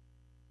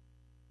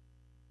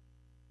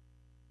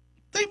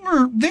 They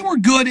were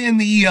good in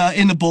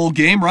the bowl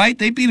game, right?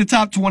 They beat a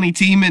top 20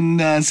 team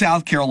in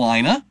South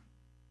Carolina.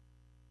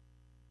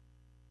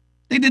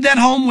 They did that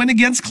home win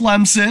against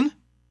Clemson.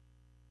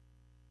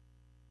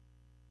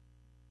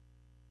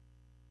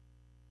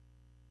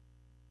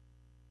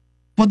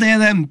 But they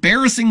had that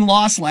embarrassing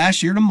loss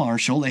last year to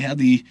Marshall. They had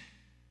the,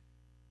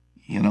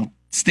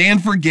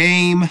 Stanford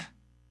game.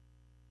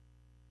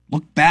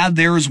 Looked bad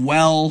there as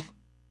well.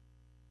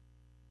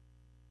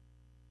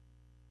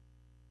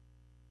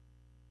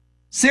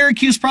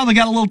 Syracuse probably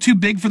got a little too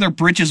big for their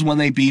britches when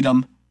they beat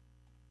them.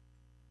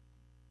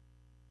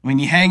 I mean,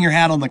 you hang your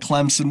hat on the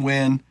Clemson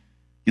win.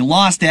 You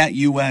lost at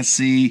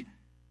USC.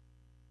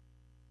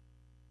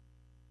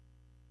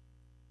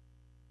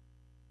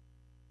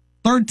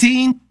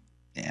 $13?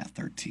 Yeah,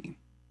 13.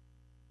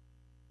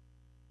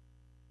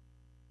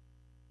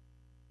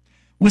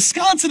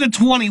 Wisconsin at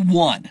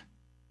 21.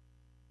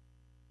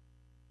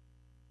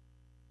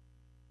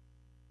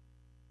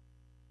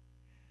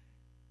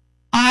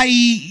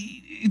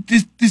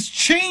 This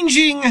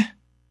changing.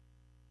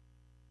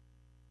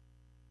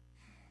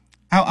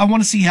 I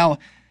want to see how.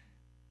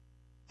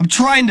 I'm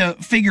trying to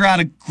figure out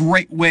a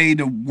great way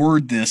to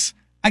word this.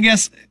 I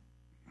guess.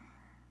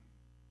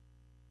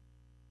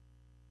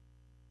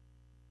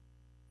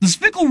 Does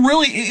Fickle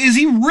is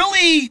he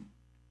really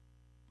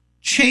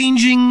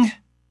changing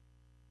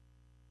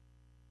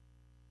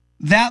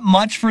that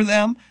much for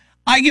them?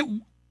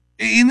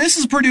 And this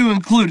is Purdue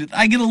included,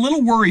 I get a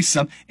little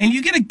worrisome. And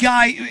you get a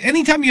guy,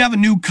 anytime you have a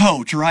new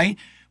coach, right?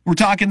 We're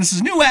talking, this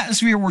is new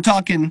atmosphere, we're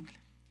talking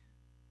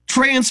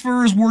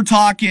transfers, we're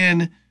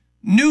talking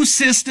new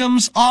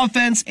systems,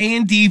 offense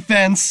and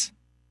defense.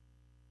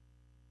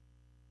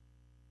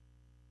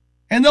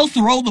 And they'll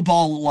throw the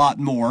ball a lot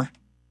more.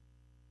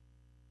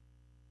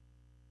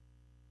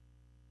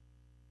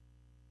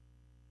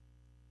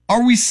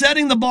 Are we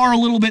setting the bar a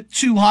little bit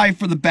too high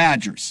for the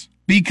Badgers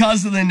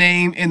because of the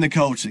name and the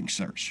coaching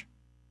search?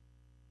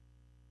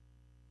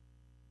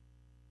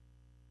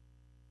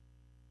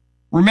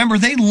 Remember,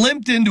 they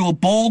limped into a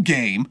bowl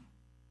game.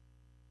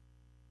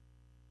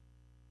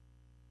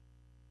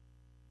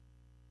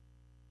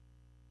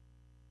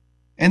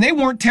 And they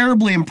weren't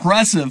terribly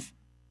impressive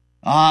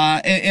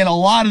in a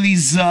lot of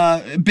these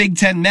Big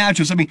Ten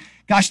matchups. I mean,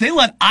 gosh, they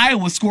let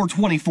Iowa score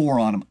 24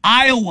 on them.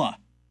 Iowa,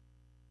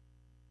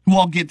 who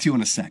I'll get to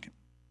in a second.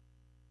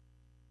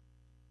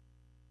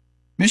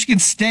 Michigan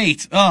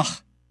State,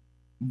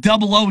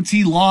 double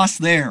OT loss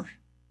there.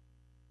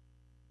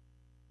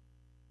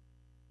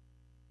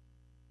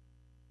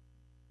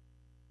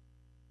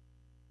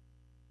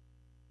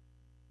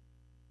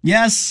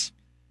 Yes,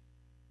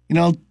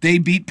 they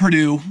beat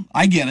Purdue.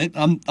 I get it.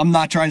 I'm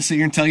not trying to sit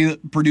here and tell you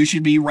that Purdue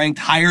should be ranked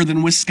higher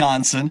than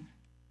Wisconsin.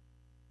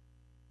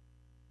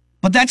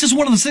 But that's just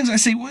one of those things I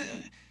say,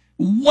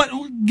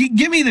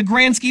 give me the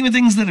grand scheme of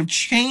things that have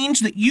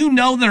changed that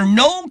that are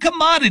known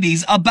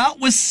commodities about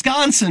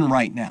Wisconsin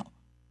right now.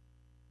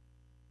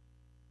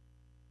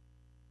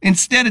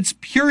 Instead, it's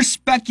pure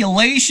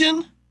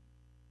speculation.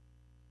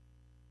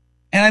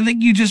 And I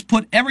think you just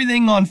put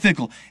everything on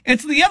Fickle.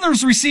 It's the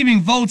others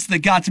receiving votes that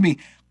got to me.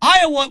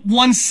 Iowa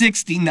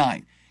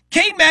 169.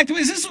 Kate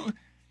McNamara,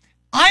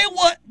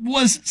 Iowa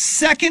was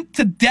second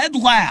to dead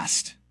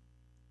last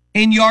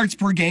in yards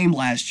per game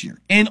last year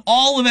in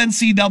all of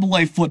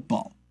NCAA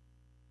football.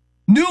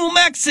 New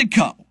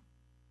Mexico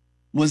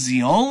was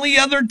the only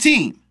other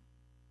team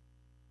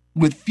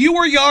with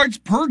fewer yards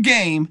per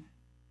game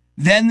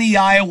than the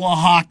Iowa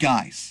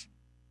Hawkeyes.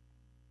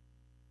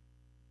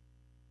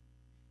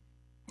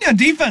 Yeah,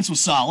 defense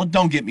was solid,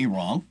 don't get me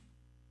wrong.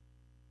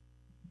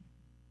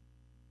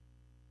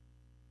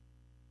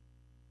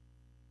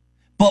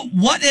 But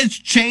what has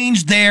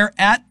changed there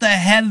at the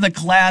head of the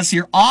class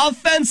here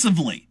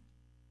offensively?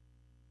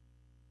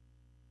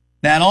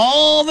 That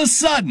all of a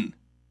sudden,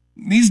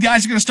 these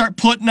guys are going to start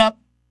putting up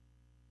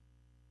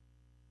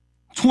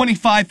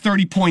 25,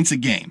 30 points a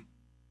game.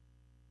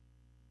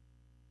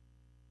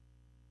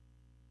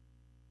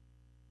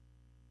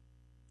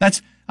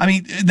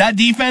 That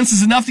defense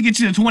is enough to get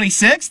you to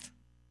 26th?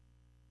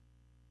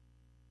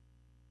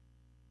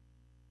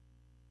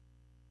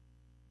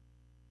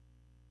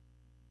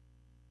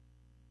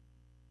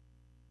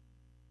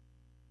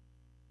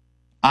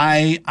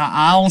 I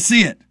don't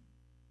see it.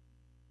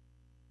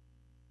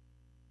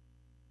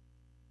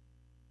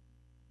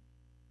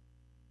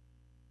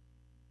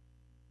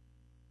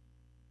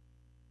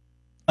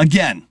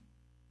 Again,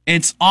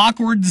 it's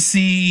awkward to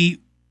see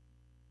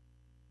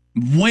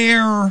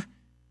where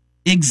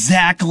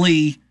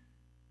exactly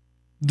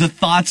the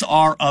thoughts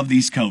are of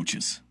these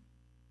coaches.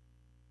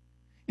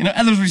 You know,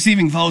 others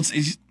receiving votes,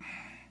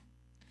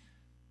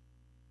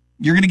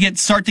 you're going to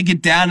start to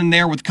get down in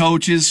there with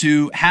coaches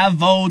who have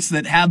votes,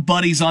 that have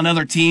buddies on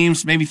other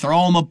teams, maybe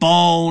throw them a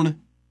bone.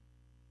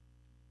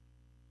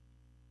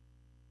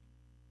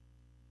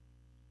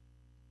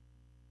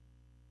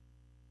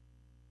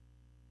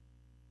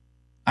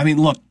 I mean,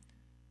 look,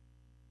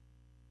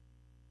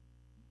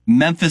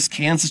 Memphis,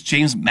 Kansas,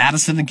 James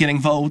Madison are getting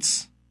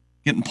votes,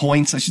 getting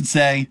points, I should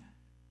say.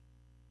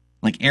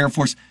 Like Air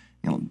Force,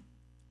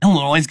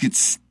 Illinois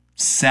gets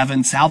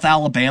 7. South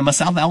Alabama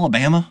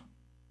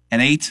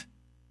at 8.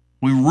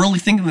 We really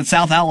thinking that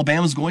South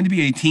Alabama is going to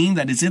be a team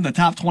that is in the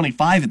top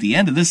 25 at the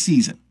end of this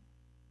season.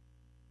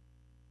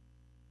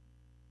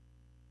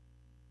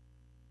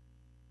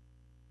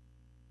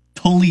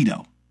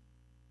 Toledo.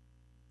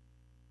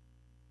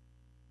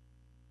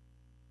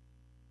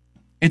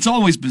 It's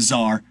always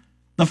bizarre.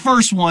 The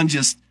first one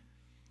just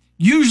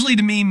usually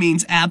to me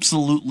means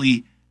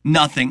absolutely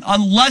nothing.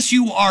 Unless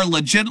you are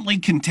legitimately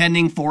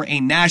contending for a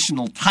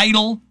national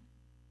title.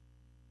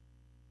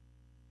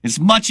 It's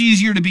much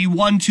easier to be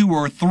 1, 2,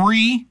 or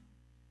 3,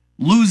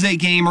 lose a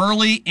game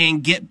early,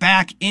 and get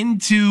back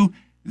into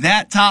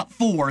that top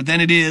 4 than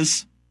it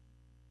is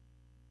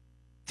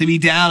to be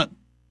down at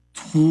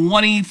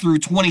 20 through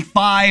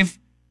 25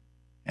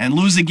 and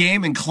lose a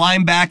game and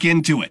climb back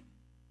into it.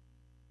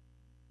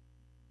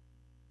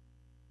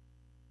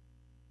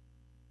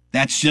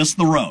 That's just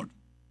the road.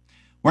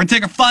 We're going to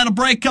take a final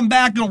break, come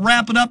back, and we'll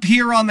wrap it up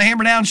here on the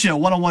Hammer Down Show,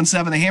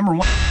 101.7 The Hammer.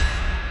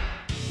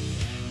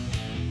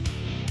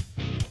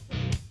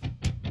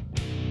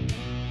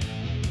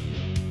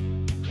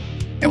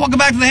 Hey, welcome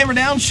back to the Hammer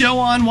Down Show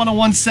on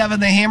 101.7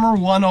 The Hammer,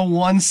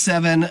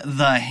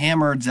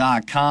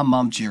 101.7thehammer.com.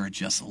 I'm Jared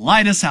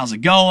Jesselaitis. How's it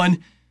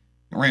going?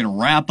 We're ready to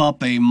wrap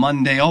up a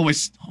Monday.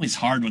 Always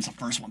hard when it's the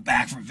first one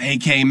back from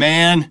vacay,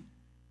 man.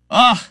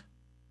 Ugh.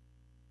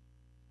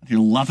 You're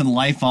loving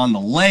life on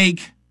the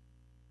lake.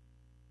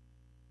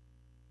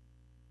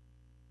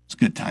 It's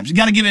good times. You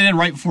got to get it in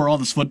right before all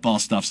this football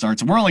stuff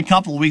starts. And we're only a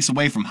couple of weeks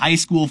away from high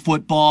school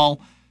football.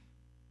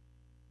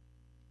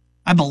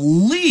 I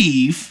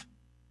believe,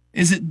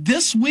 is it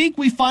this week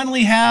we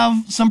finally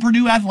have some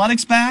Purdue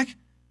athletics back?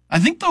 I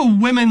think the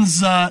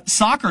women's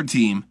soccer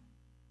team,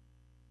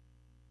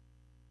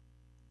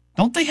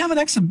 don't they have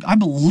I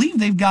believe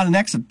they've got an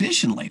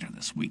exhibition later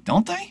this week,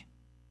 don't they?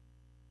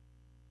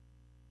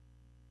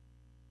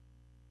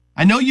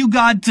 I know you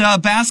got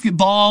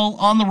basketball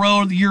on the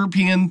road, the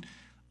European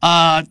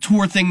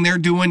tour thing they're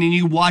doing, and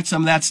you watch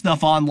some of that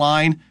stuff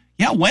online.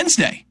 Yeah,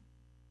 Wednesday.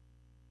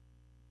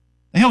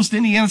 They host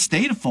Indiana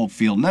State at Folk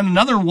Field. And then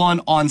another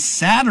one on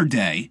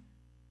Saturday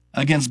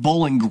against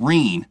Bowling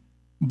Green.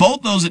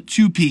 Both those at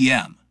 2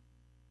 p.m.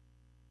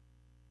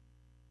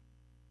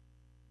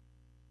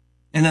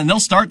 And then they'll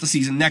start the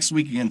season next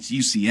week against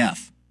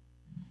UCF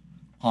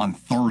on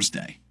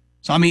Thursday.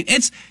 So, I mean,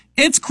 it's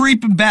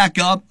creeping back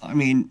up. I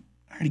mean,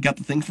 I already got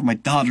the thing for my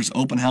daughter's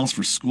open house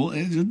for school.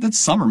 That's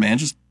summer, man.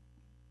 It's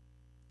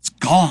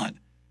gone.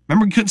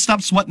 Remember we couldn't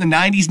stop sweating in the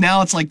 90s?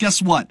 Now it's like,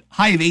 guess what?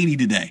 High of 80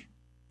 today.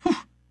 Whew.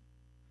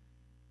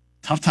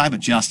 Tough time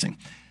adjusting.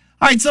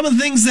 All right, some of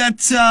the things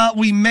that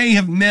we may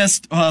have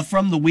missed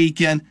from the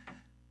weekend.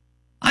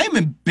 I am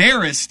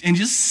embarrassed and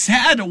just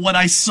sad at what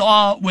I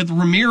saw with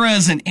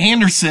Ramirez and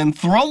Anderson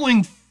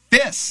throwing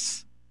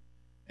fists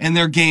in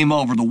their game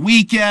over the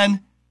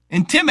weekend.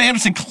 And Tim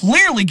Anderson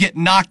clearly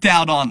getting knocked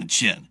out on the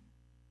chin.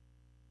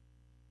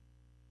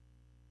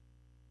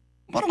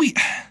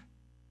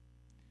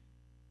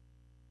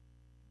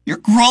 You're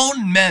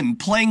grown men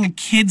playing a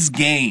kid's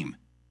game.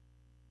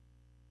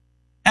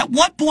 At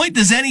what point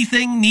does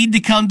anything need to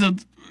come to,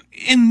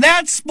 in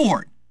that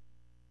sport?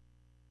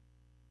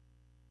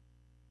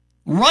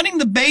 Running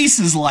the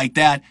bases like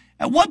that,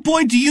 at what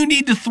point do you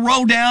need to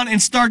throw down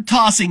and start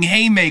tossing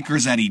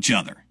haymakers at each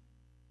other?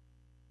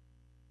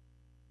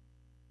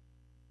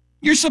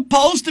 You're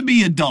supposed to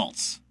be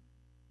adults.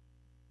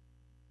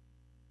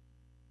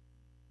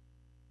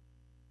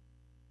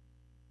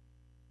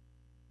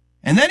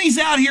 And then he's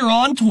out here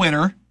on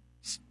Twitter,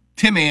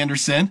 Tim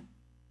Anderson.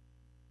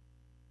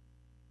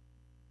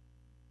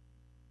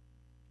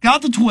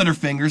 Got the Twitter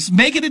fingers,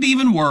 making it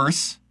even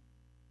worse.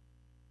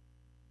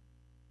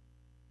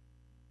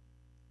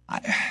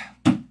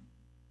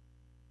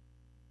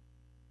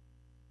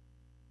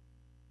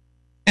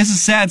 It's a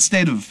sad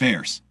state of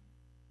affairs.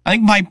 I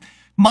think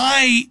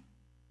my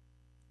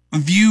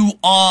view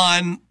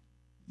on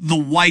the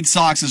White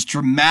Sox has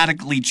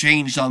dramatically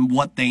changed on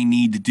what they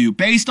need to do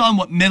based on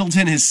what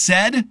Middleton has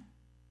said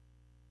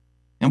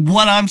and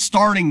what I'm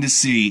starting to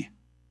see.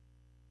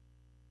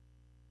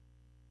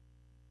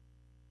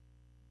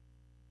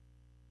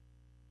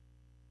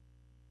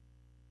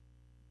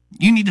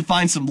 You need to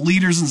find some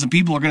leaders and some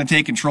people who are going to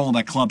take control of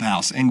that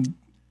clubhouse. And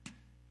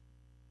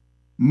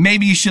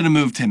maybe you should have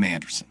moved Tim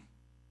Anderson.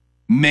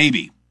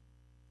 Maybe.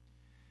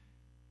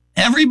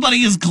 Everybody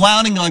is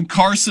clowning on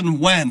Carson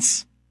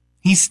Wentz.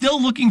 He's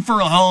still looking for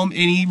a home, and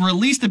he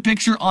released a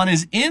picture on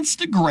his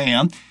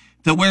Instagram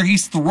that where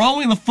he's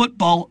throwing the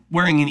football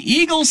wearing an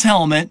Eagles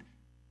helmet,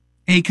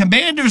 a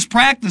Commanders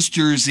practice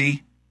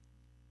jersey,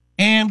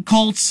 and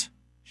Colts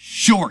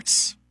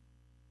shorts.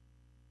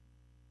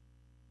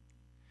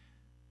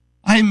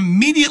 I'm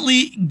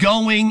immediately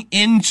going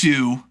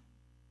into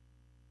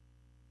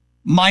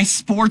my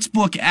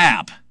sportsbook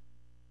app.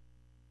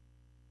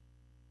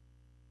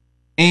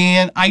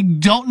 And I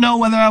don't know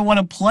whether I want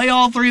to play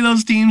all three of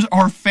those teams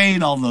or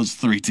fade all those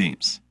three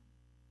teams.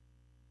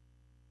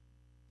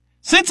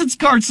 Since it's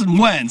Carson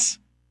Wentz,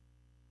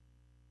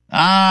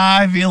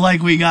 I feel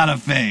like we got to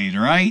fade,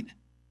 right?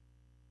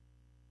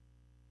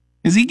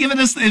 Is he telling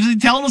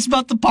us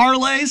about the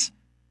parlays?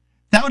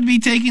 That would be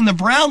taking the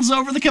Browns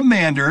over the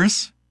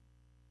Commanders,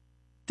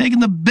 taking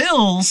the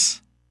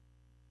Bills.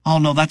 Oh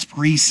no, that's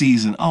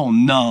preseason. Oh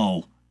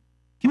no.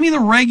 Give me the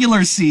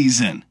regular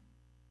season.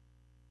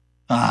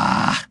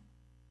 I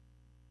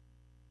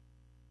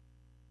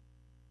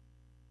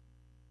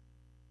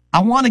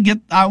want to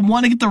get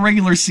the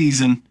regular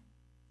season.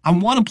 I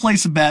want to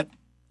place a bet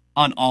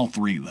on all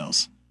three of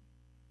those.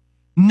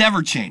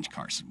 Never change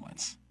Carson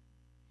Wentz.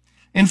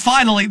 And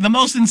finally, the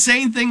most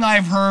insane thing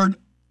I've heard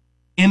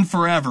in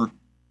forever.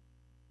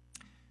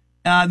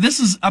 I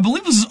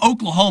believe this is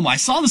Oklahoma. I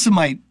saw this in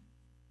my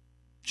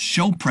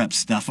show prep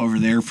stuff over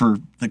there for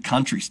the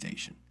country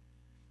station.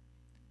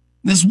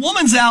 This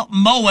woman's out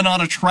mowing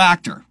on a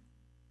tractor.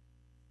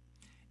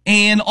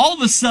 And all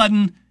of a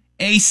sudden,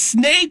 a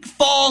snake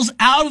falls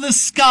out of the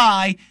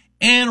sky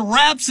and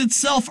wraps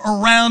itself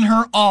around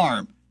her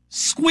arm,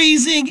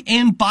 squeezing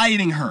and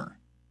biting her.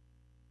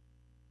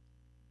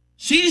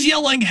 She's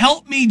yelling,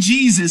 "Help me,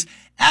 Jesus,"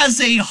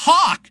 as a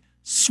hawk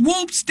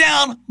swoops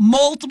down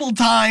multiple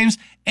times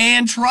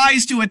and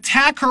tries to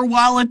attack her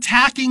while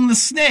attacking the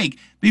snake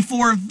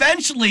before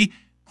eventually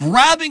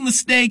grabbing the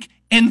snake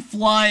and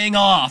flying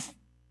off.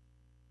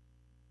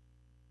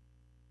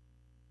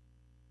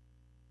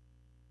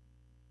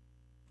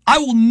 I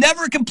will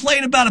never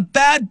complain about a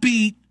bad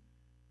beat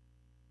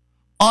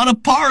on a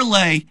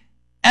parlay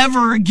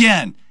ever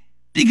again,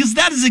 because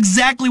that is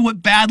exactly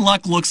what bad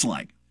luck looks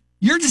like.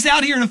 You're just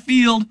out here in a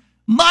field,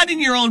 minding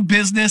your own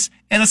business,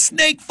 and a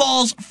snake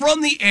falls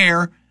from the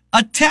air,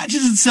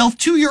 attaches itself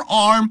to your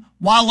arm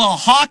while a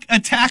hawk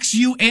attacks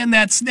you and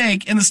that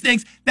snake. And the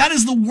snakes, that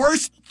is the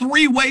worst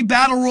three-way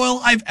battle royal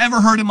I've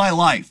ever heard in my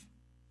life.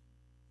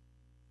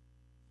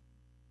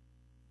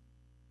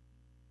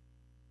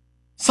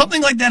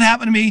 Something like that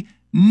happened to me.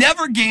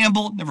 Never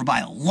gamble, never buy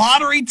a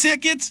lottery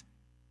ticket.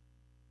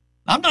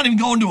 I'm not even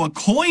going to a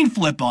coin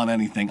flip on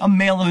anything. I'm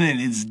mailing it in.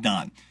 It's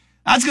done.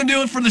 That's going to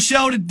do it for the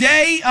show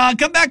today.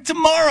 Come back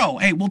tomorrow.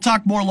 Hey, we'll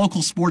talk more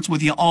local sports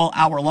with you all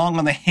hour long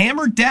on the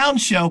Hammer Down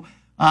Show.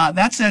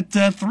 That's at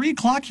 3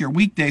 o'clock here,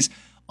 weekdays,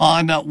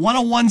 on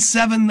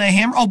 101.7 The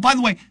Hammer. Oh, by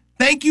the way,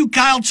 thank you,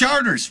 Kyle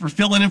Charters, for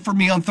filling in for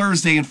me on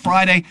Thursday and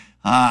Friday.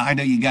 I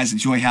know you guys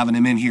enjoy having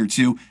him in here,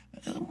 too.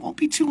 It won't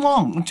be too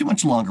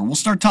much longer. We'll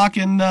start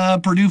talking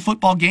Purdue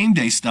football game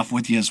day stuff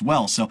with you as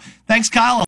well. So thanks, Kyle.